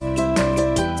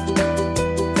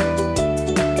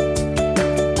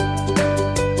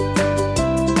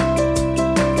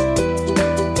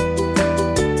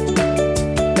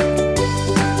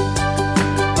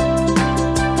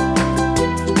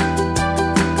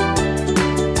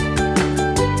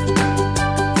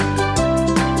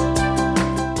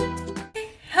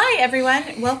everyone.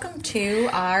 Welcome to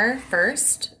our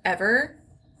first ever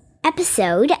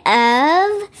episode of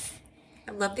I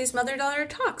Love These Mother-Daughter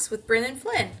Talks with Bryn and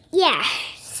Flynn. Yeah.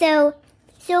 So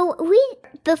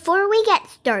before we get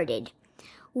started,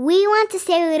 we want to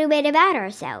say a little bit about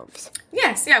ourselves.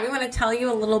 Yes, we want to tell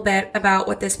you a little bit about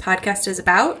what this podcast is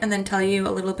about and then tell you a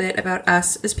little bit about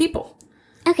us as people.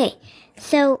 Okay.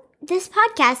 So this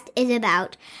podcast is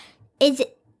about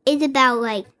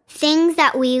like things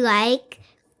that we like.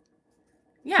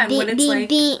 Yeah, and what it's like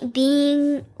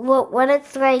being what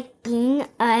it's like being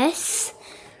us,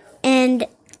 and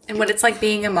what it's like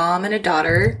being a mom and a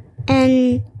daughter,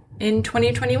 and in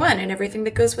 2021 and everything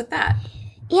that goes with that.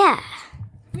 Yeah.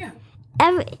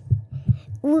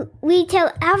 We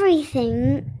tell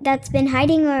everything that's been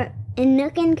hiding in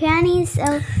nook and crannies.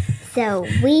 So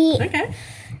we. Okay.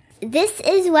 This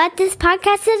is what this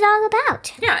podcast is all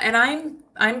about. Yeah, and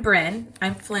I'm Bryn.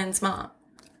 I'm Flynn's mom.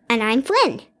 And I'm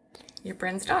Flynn. You're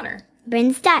Bryn's daughter.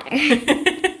 Bryn's daughter.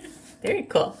 Very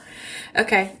cool.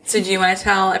 Okay, so do you want to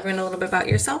tell everyone a little bit about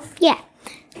yourself? Yeah.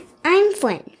 I'm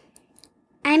Flynn.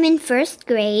 I'm in first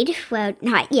grade. Well,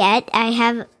 not yet. I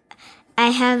have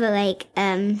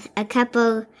a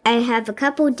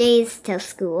couple days till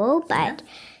school, but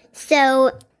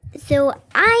so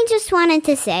I just wanted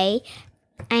to say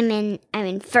I'm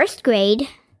in first grade.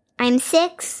 I'm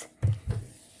 6.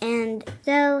 And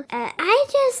so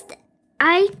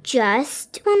I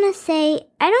just want to say,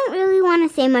 I don't really want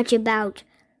to say much about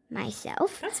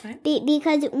myself. That's fine.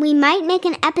 Because we might make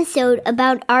an episode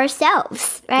about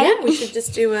ourselves, right? Yeah, we should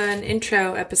just do an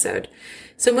intro episode.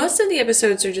 So most of the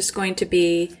episodes are just going to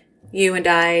be you and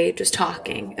I just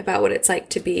talking about what it's like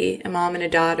to be a mom and a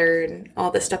daughter and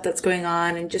all the stuff that's going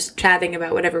on and just chatting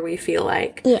about whatever we feel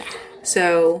like. Yeah.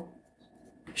 So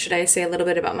should I say a little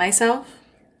bit about myself?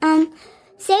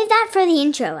 Save that for the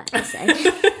intro episode.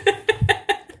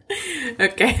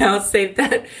 Okay, I'll save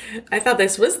that. I thought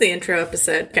this was the intro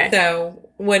episode. Okay. So,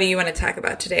 what do you want to talk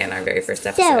about today in our very first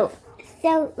episode?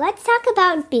 So let's talk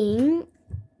about being,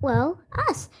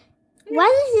 us.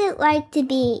 What is it like to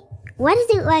be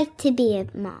a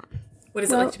mom? What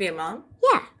is it like to be a mom?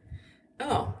 Yeah.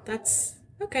 Oh, that's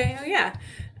okay. Oh, yeah.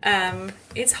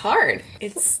 It's hard.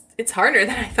 It's harder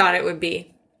than I thought it would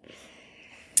be.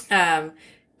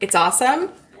 It's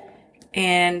awesome.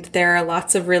 And there are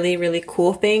lots of really, really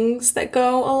cool things that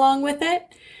go along with it.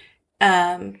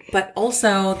 But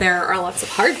also there are lots of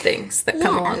hard things that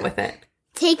come along with it.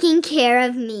 Taking care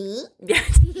of me. Yeah,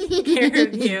 taking care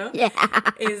of you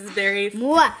is very...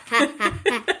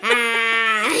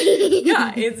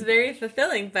 Yeah, it's very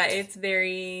fulfilling, but it's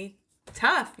very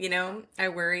tough, you know? I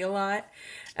worry a lot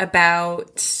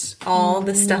about all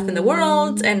the stuff in the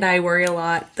world, and I worry a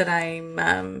lot that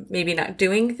I'm maybe not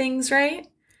doing things right.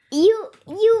 You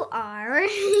are.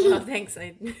 Oh, thanks.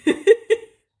 I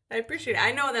appreciate it.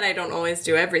 I know that I don't always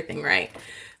do everything right,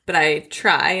 but I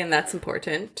try, and that's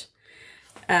important.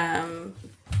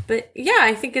 But yeah,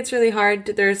 I think it's really hard.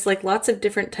 There's like lots of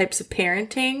different types of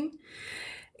parenting,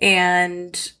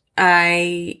 and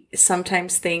I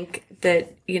sometimes think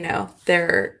that, you know,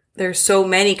 there's so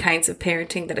many kinds of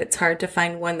parenting that it's hard to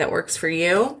find one that works for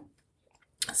you.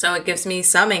 So it gives me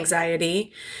some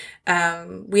anxiety.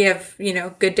 We have, you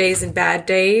know, good days and bad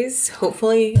days,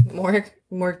 hopefully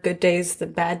more good days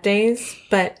than bad days,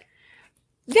 but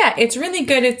yeah, it's really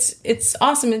good. It's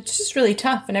awesome. It's just really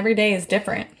tough and every day is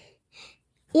different.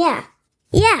 Yeah.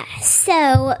 Yeah.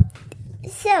 So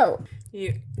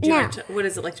what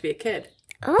is it like to be a kid?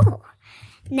 Oh,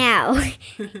 now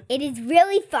it is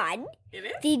really fun. It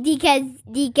is?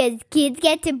 Because kids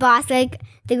get to boss like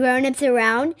the grown-ups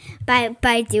around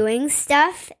by doing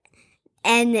stuff.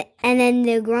 And then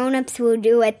the grown-ups will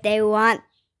do what they want,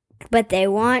 what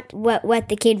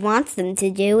the kid wants them to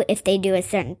do if they do a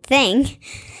certain thing.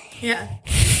 Yeah.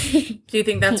 Do you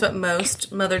think that's what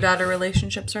most mother-daughter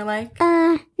relationships are like?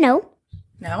 No.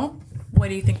 No? What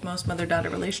do you think most mother-daughter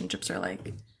relationships are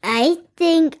like? I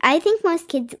think most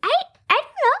kids, I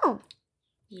don't know.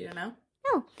 You don't know?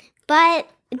 No. But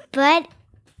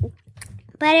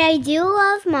I do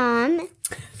love Mom.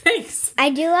 Thanks. I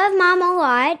do love Mom a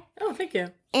lot. Oh, thank you.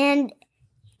 And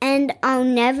I'll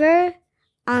never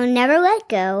let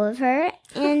go of her.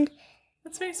 And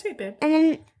that's very sweet, babe. And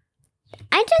then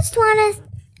I want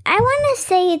to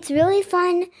say it's really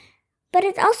fun, but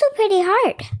it's also pretty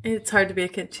hard. It's hard to be a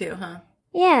kid too, huh?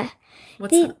 Yeah.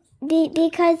 What's that?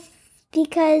 Because the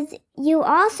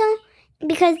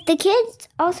kids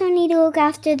also need to look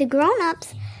after the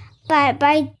grown-ups, but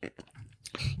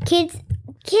kids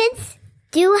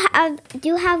do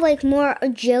have like more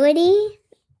agility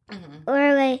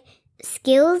or like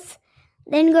skills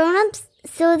than grown-ups,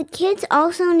 so the kids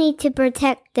also need to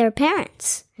protect their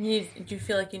parents. You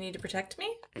feel like you need to protect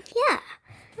me? Yeah.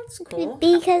 That's cool.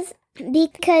 Because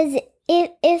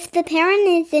if the parent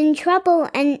is in trouble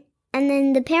and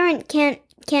then the parent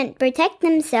can't protect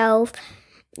themselves,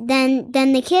 then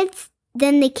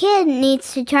the kid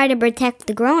needs to try to protect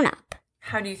the grown up.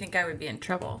 How do you think I would be in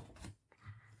trouble?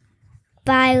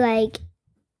 By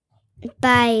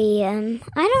I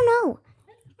don't know.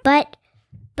 But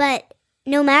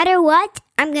no matter what,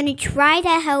 I'm going to try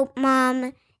to help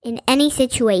Mom in any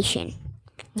situation.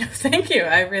 Thank you.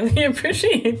 I really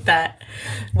appreciate that.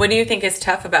 What do you think is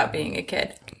tough about being a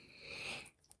kid?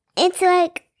 It's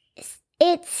like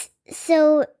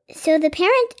so the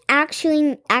parent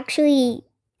actually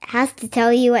has to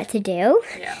tell you what to do.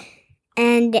 Yeah.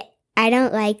 And I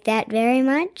don't like that very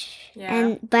much.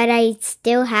 Yeah. But I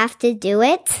still have to do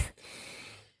it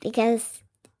because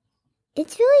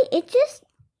it's just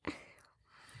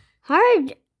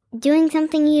hard doing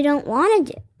something you don't want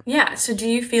to do. Yeah. So do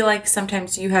you feel like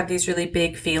sometimes you have these really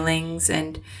big feelings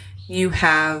and you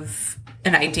have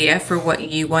an idea for what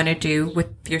you want to do with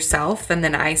yourself, and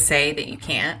then I say that you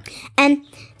can't? And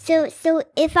so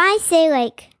if I say,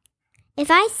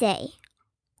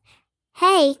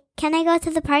 hey, can I go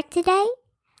to the park today?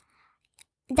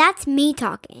 That's me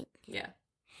talking. Yeah.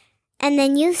 And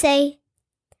then you say,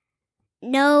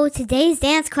 no, today's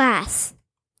dance class.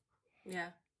 Yeah.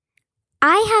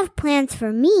 I have plans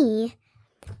for me,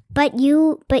 but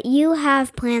you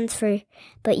have plans for me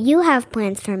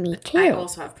too. I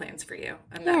also have plans for you,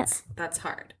 and that's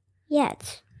hard.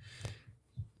 Yes.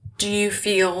 Do you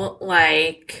feel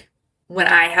like when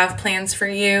I have plans for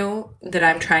you that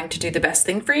I'm trying to do the best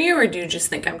thing for you, or do you just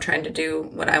think I'm trying to do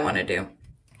what I want to do?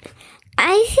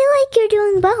 I feel like you're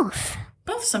doing both.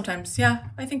 Both sometimes, yeah.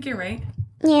 I think you're right.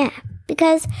 Yeah,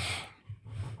 because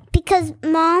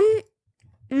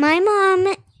my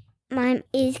mom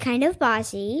is kind of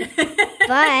bossy,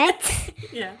 but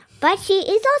Yeah. but she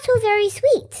is also very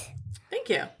sweet. Thank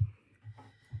you.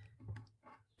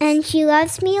 And she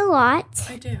loves me a lot.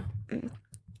 I do.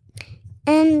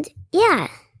 And yeah.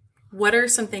 What are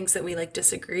some things that we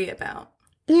disagree about?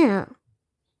 Yeah.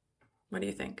 What do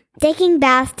you think? Taking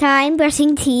bath time,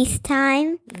 brushing teeth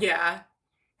time, Yeah,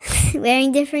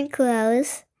 wearing different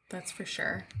clothes. that's for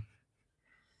sure.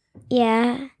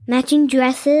 Yeah. Matching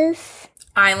dresses.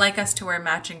 I like us to wear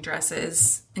matching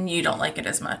dresses, and you don't like it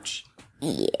as much.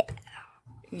 Yeah.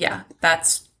 Yeah,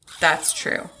 that's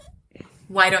true.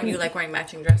 Why don't you like wearing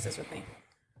matching dresses with me?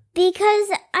 Because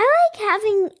I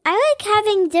like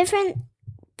having different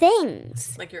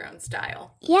things. Like your own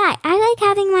style. Yeah, I like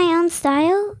having my own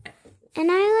style. And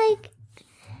I like...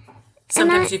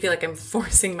 Sometimes you feel like I'm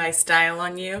forcing my style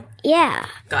on you. Yeah.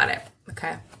 Got it.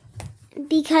 Okay.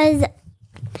 Because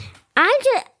I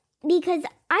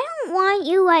don't want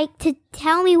you to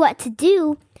tell me what to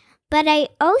do, but I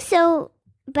also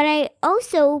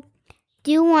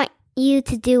do want you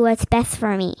to do what's best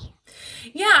for me.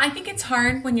 Yeah, I think it's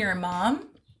hard when you're a mom.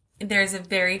 There's a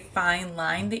very fine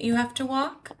line that you have to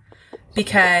walk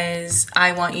because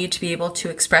I want you to be able to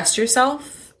express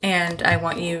yourself and I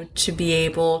want you to be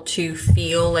able to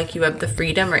feel like you have the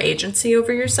freedom or agency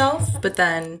over yourself, but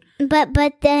then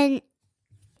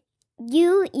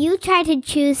you try to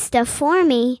choose stuff for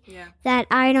me that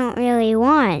I don't really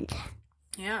want.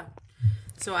 Yeah.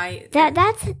 So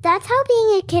that's how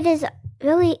being a kid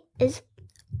is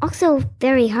also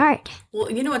very hard. Well,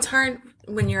 it's hard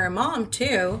when you're a mom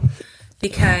too,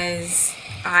 because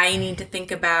I need to think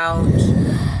about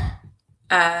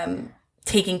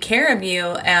taking care of you,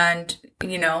 and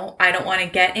I don't want to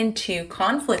get into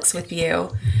conflicts with you.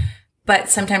 But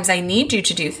sometimes I need you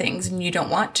to do things and you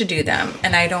don't want to do them.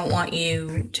 And I don't want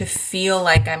you to feel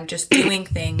like I'm just doing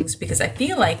things because I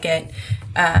feel like it.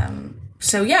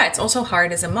 So yeah, it's also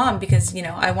hard as a mom because,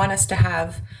 I want us to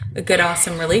have a good,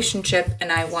 awesome relationship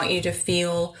and I want you to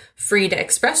feel free to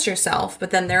express yourself. But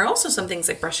then there are also some things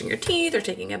like brushing your teeth or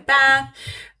taking a bath.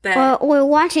 Or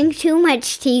watching too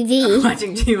much TV.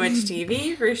 Watching too much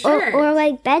TV, for sure.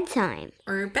 Or bedtime.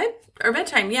 Or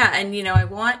bedtime, yeah. And,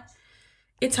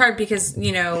 it's hard because,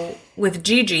 with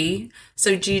Gigi,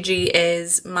 so Gigi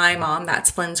is my mom, that's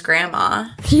Flynn's grandma.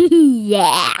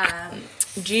 Yeah.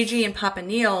 Gigi and Papa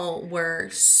Neil were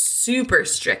super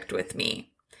strict with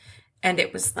me. And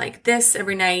it was like this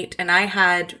every night. And I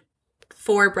had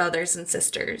 4 brothers and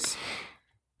sisters.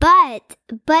 But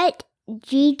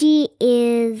Gigi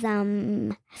is,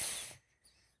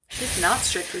 She's not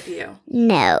strict with you.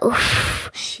 No.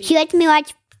 She lets me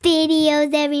watch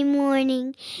videos every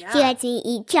morning. Yeah. She lets me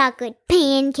eat chocolate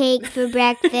pancakes for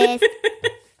breakfast.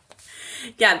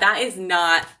 Yeah, that is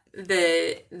not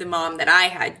the mom that I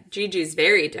had, Gigi's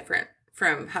very different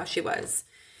from how she was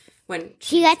when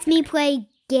She lets me play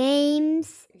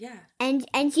games. Yeah. And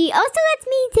she also lets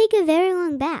me take a very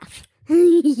long bath.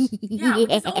 Yeah,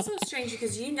 it's also strange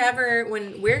because you never,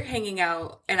 when we're hanging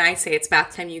out and I say it's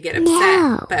bath time, you get upset.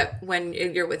 No. But when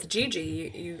you're with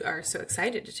Gigi, you are so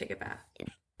excited to take a bath.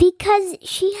 Because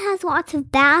she has lots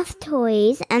of bath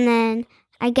toys, and then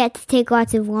I get to take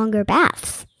lots of longer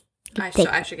baths. I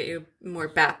should get you more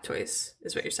bath toys,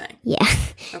 is what you're saying. Yeah.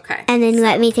 Okay. And then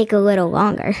let me take a little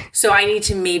longer. So I need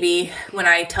to maybe, when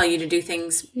I tell you to do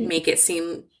things, make it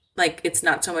seem like it's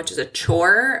not so much as a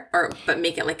chore, but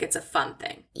make it like it's a fun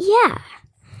thing. Yeah.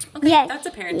 Okay, yeah. That's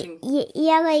a parenting.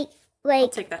 Yeah, I'll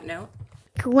like take that note.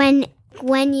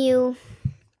 when you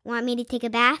want me to take a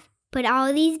bath, put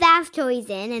all these bath toys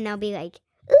in, and I'll be like,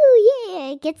 ooh,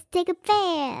 yeah, I get to take a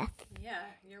bath. Yeah,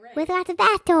 you're right. With lots of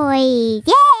bath toys.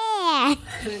 Yeah!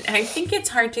 I think it's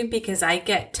hard too because I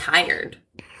get tired.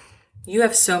 You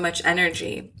have so much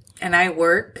energy, and I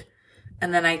work,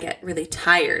 and then I get really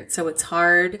tired. So it's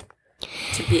hard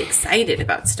to be excited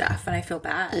about stuff, and I feel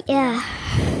bad. Yeah.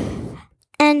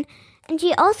 And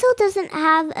she also doesn't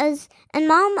have and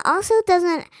Mom also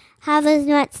doesn't have as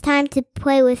much time to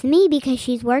play with me because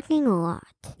she's working a lot.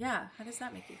 Yeah, how does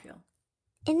that make you feel?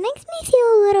 It makes me feel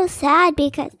a little sad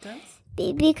because It does?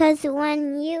 because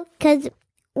when you're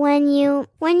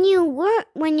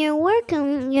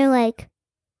working, you're like,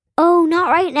 oh,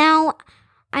 not right now.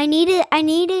 I need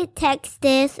to text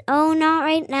this. Oh, not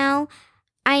right now.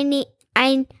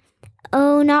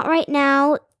 Oh, not right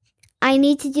now. I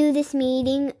need to do this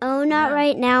meeting. Oh, not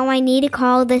right now. I need to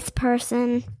call this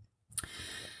person.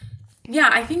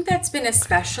 Yeah, I think that's been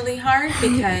especially hard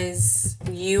because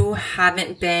you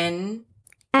haven't been.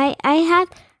 I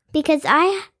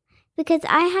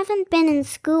haven't been in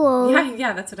school.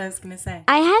 Yeah, that's what I was going to say.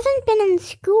 I haven't been in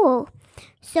school,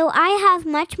 so I have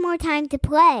much more time to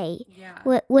play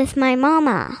with my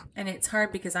mama. And it's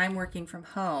hard because I'm working from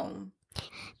home.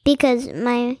 Because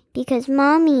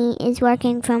mommy is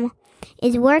working from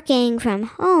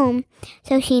home,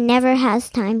 so she never has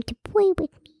time to play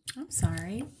with me. I'm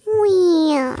sorry.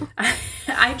 Yeah.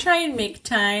 I try and make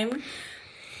time.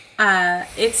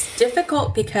 It's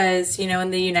difficult because, in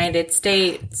the United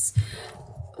States,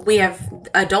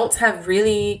 adults have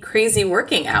really crazy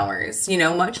working hours,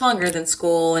 much longer than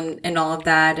school and all of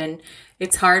that. And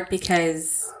it's hard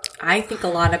because I think a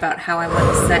lot about how I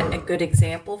want to set a good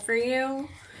example for you.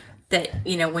 That,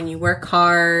 when you work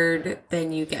hard,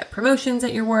 then you get promotions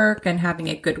at your work and having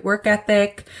a good work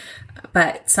ethic.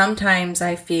 But sometimes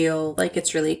I feel like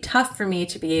it's really tough for me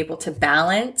to be able to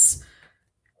balance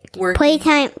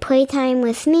playtime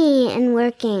with me and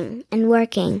working.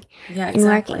 Yeah, exactly. And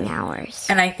working hours.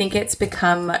 And I think it's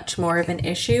become much more of an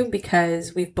issue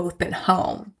because we've both been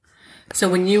home. So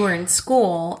when you were in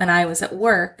school and I was at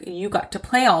work, you got to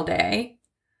play all day.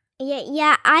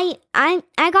 Yeah, I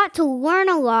got to learn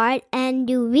a lot and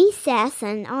do recess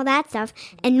and all that stuff,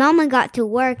 and Mama got to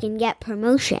work and get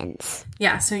promotions.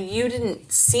 Yeah, so you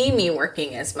didn't see me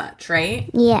working as much,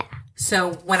 right? Yeah.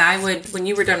 So when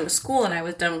you were done with school and I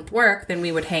was done with work, then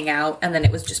we would hang out, and then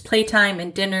it was just playtime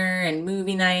and dinner and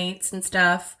movie nights and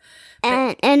stuff.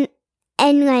 And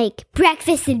like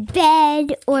breakfast in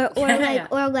bed or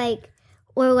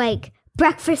like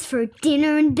breakfast for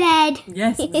dinner in bed.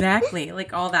 Yes, exactly.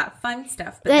 Like all that fun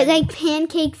stuff. Like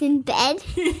pancakes in bed.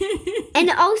 And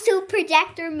also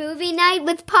projector movie night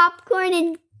with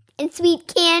popcorn and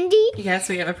sweet candy. Yes,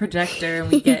 we have a projector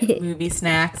and we get movie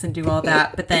snacks and do all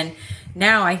that. But then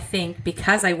now I think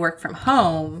because I work from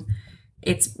home,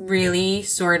 it's really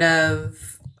sort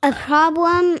of a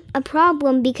problem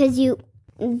because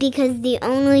the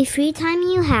only free time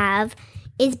you have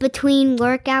is between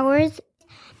work hours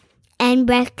and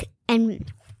then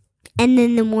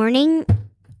the morning,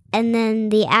 and then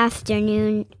the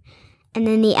afternoon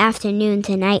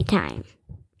to nighttime.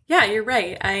 Yeah, you're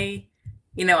right. I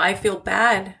feel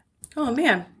bad. Oh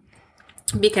man,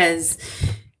 because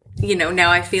now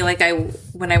I feel like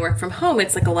when I work from home,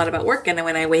 it's like a lot about work, and then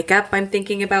when I wake up, I'm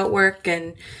thinking about work,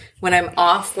 and when I'm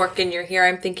off work and you're here,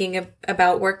 I'm thinking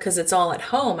about work because it's all at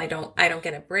home. I don't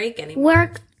get a break anymore.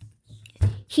 Work.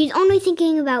 She's only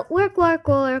thinking about work.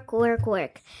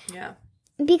 Yeah.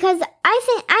 Because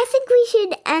I think we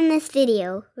should end this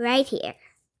video right here.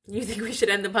 You think we should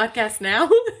end the podcast now?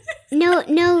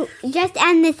 No, just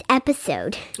end this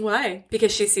episode. Why?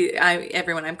 Because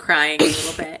I'm crying a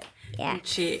little bit. Yeah.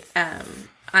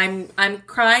 And I'm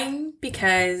crying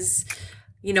because,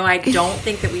 I don't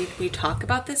think that we talk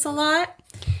about this a lot.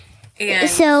 And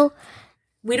So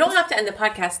We don't have to end the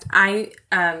podcast.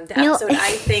 The No. episode,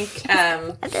 I think,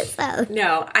 Episode.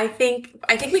 no, I think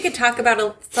we could talk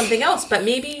about something else, but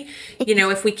maybe,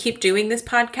 if we keep doing this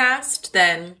podcast,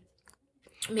 then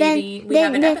maybe we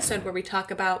have an episode where we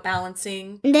talk about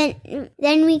balancing.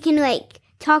 Then we can like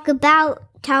talk about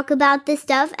this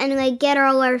stuff and like get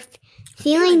all our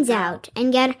feelings out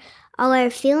and get all our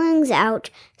feelings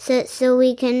out so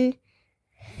we can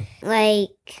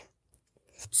like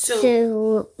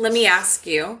So let me ask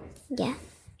you, yeah.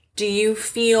 do you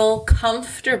feel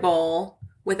comfortable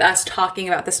with us talking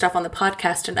about the stuff on the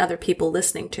podcast and other people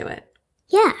listening to it?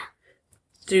 Yeah.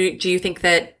 Do you think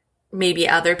that maybe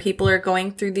other people are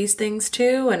going through these things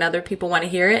too and other people want to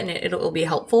hear it and it'll be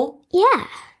helpful? Yeah.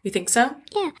 You think so?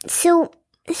 Yeah. So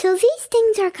these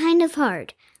things are kind of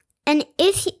hard. And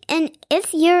if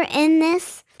you're in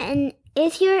this and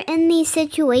if you're in these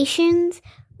situations,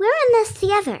 we're in this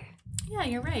together. Yeah,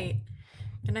 you're right.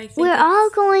 And I think we're all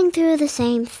going through the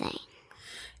same thing.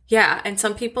 Yeah, and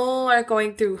some people are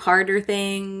going through harder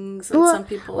things and some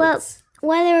people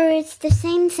whether it's the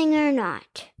same thing or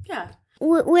not. Yeah.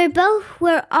 We're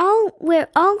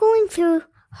all going through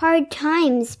hard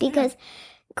times because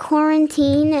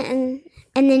quarantine and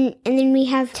then we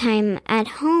have time at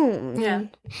home. Yeah.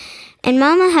 And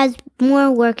Mama has more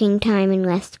working time and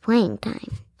less playing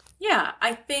time. Yeah,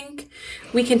 I think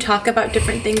we can talk about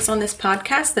different things on this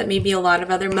podcast that maybe a lot of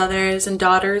other mothers and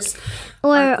daughters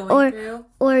are going through.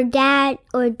 Or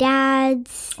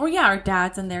dads. Or our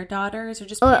dads and their daughters, or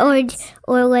just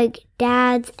or like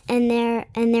dads and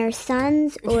their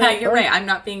sons. Yeah, you're right. I'm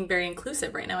not being very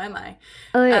inclusive right now, am I?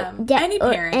 Or any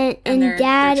parent and their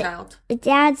child.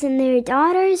 Dads and their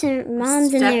daughters, and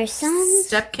moms and their sons.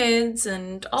 Stepkids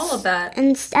and all of that.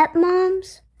 And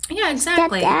stepmoms. Yeah,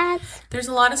 exactly. Stepdads. There's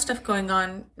a lot of stuff going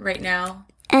on right now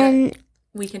and that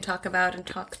we can talk about and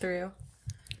talk through.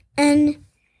 And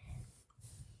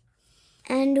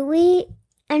we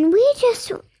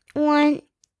just want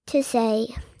to say,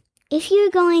 if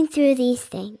you're going through these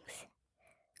things,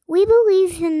 we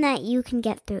believe in that you can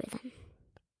get through them.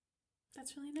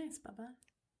 That's really nice, Bubba.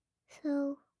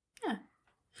 So yeah,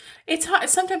 it's hard.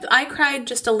 Sometimes I cried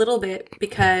just a little bit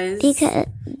because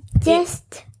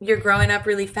you're growing up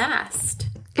really fast.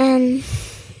 And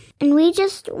we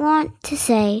just want to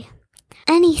say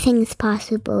anything's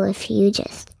possible if you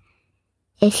just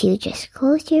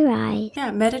close your eyes.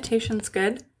 Yeah, meditation's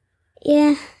good.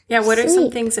 Yeah. Yeah, what are some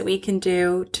things that we can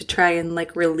do to try and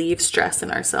like relieve stress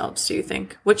in ourselves, do you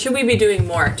think? What should we be doing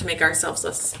more to make ourselves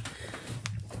less?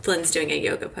 Flynn's doing a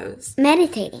yoga pose.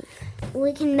 Meditating.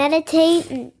 We can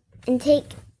meditate and take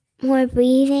more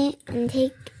breathing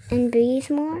and breathe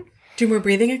more. Do more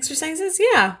breathing exercises?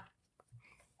 Yeah.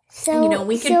 So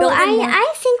we can build in more.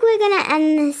 I think we're gonna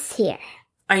end this here.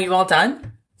 Are you all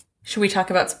done? Should we talk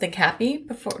about something happy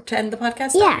to end the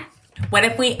podcast? Yeah. What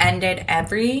if we ended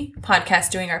every podcast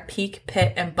doing our peak,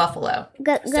 pit, and buffalo?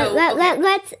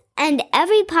 Let's end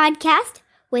every podcast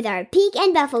with our peak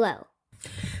and buffalo.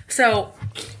 So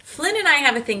Flynn and I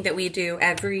have a thing that we do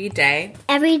every day.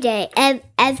 Every day.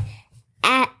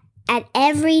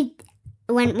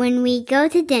 When we go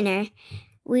to dinner,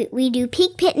 we do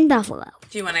peak, pit, and buffalo.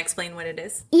 Do you want to explain what it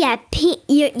is? Yeah,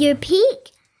 your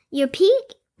peak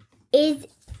is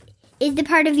the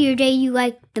part of your day you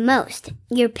like the most.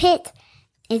 Your pit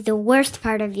is the worst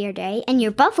part of your day, and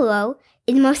your buffalo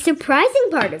is the most surprising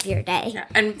part of your day. Yeah,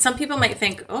 and some people might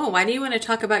think, oh, why do you want to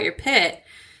talk about your pit?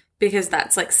 Because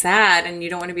that's like sad and you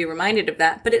don't want to be reminded of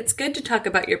that. But it's good to talk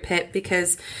about your pit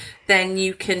because then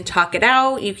you can talk it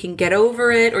out, you can get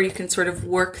over it, or you can sort of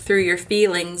work through your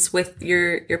feelings with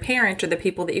your parent or the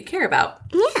people that you care about.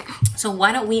 Yeah. So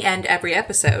why don't we end every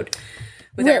episode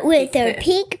with our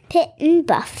peak, pit, and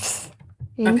buffs.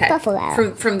 And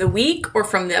buffalo. From the week or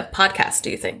from the podcast,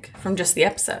 do you think? From just the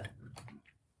episode?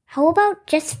 How about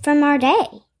just from our day?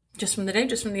 Just from the day?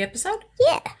 Just from the episode?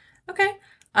 Yeah. Okay.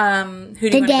 Who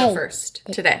do you want to go first?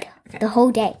 Today. Okay. The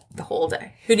whole day. The whole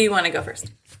day. Who do you want to go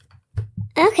first?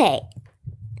 Okay.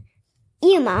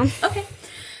 You, Mom. Okay.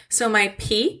 So my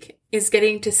peak is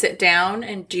getting to sit down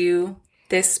and do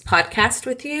this podcast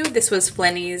with you. This was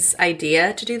Flenny's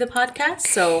idea to do the podcast,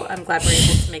 so I'm glad we're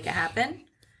able to make it happen.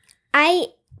 I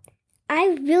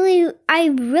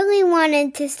really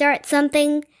wanted to start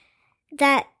something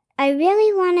that I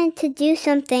really wanted to do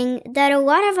something that a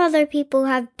lot of other people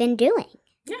have been doing.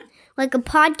 Yeah. Like a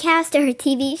podcast or a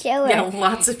TV show. Yeah,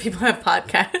 lots of people have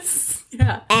podcasts.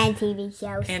 Yeah. And TV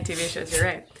shows. And TV shows, you're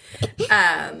right.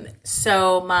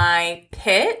 So my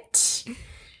pit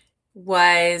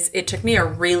was, it took me a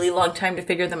really long time to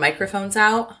figure the microphones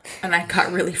out, and I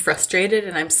got really frustrated,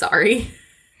 and I'm sorry.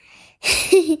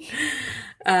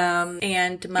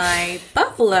 And my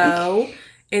buffalo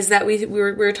is that we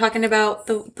were talking about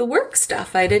the work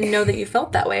stuff. I didn't know that you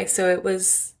felt that way, so it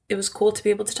was cool to be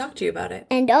able to talk to you about it.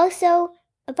 And also,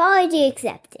 apology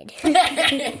accepted.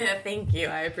 Thank you.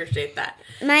 I appreciate that.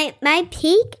 My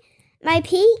peak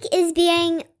is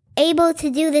being able to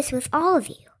do this with all of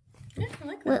you. Yeah, I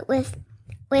like that.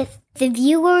 With the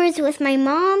viewers, with my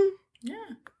mom. Yeah.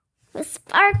 With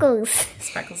Sparkles.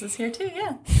 Sparkles is here too,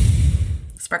 yeah.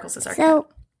 Sparkles is our So,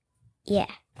 cat. yeah.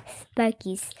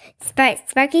 Sparky's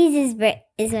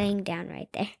is laying down right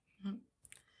there. Mm-hmm.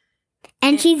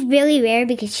 And she's really rare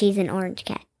because she's an orange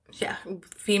cat. Yeah,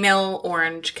 female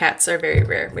orange cats are very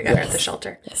rare. We got her at the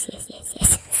shelter. Yes.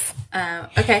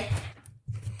 Okay.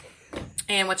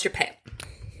 And what's your pit?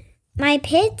 My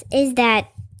pit is that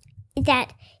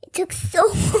it took so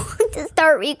long to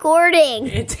start recording.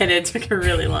 It did. It took a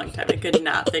really long time. I could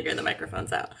not figure the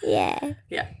microphones out. Yeah.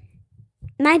 Yeah.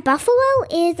 My buffalo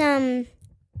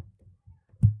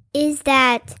is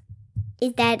that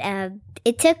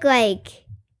it took like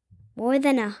more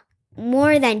than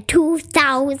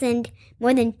 2,000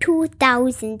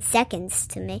 seconds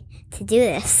to do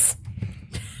this.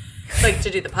 Like to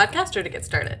do the podcast or to get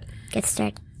started? Get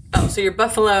started. Oh, so your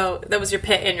buffalo, that was your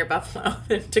pit and your buffalo.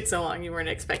 It took so long you weren't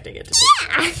expecting it to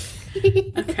take.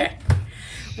 Okay.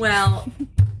 Well,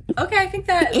 okay, I think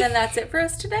then that's it for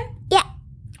us today. Yeah.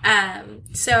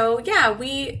 So yeah,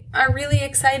 we are really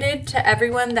excited to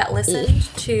everyone that listened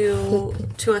to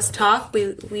us talk.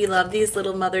 We love these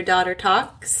little mother-daughter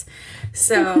talks.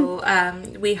 So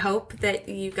we hope that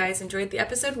you guys enjoyed the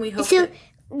episode. We hope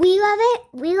we love it.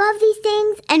 We love these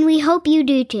things, and we hope you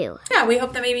do too. Yeah, we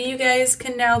hope that maybe you guys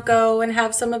can now go and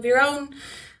have some of your own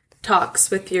talks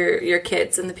with your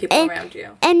kids and the people around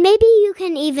you. And maybe you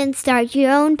can even start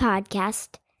your own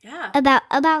podcast. Yeah.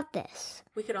 About this.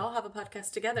 We could all have a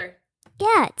podcast together.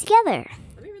 Yeah, together.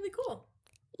 That'd be really cool.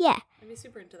 Yeah. I'd be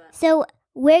super into that. So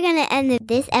we're gonna end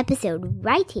this episode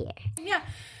right here. Yeah.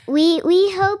 We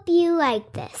hope you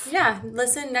like this. Yeah.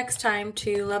 Listen next time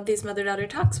to Love These Mother-Daughter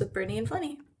Talks with Bernie and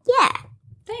Flinny. Yeah.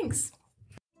 Thanks.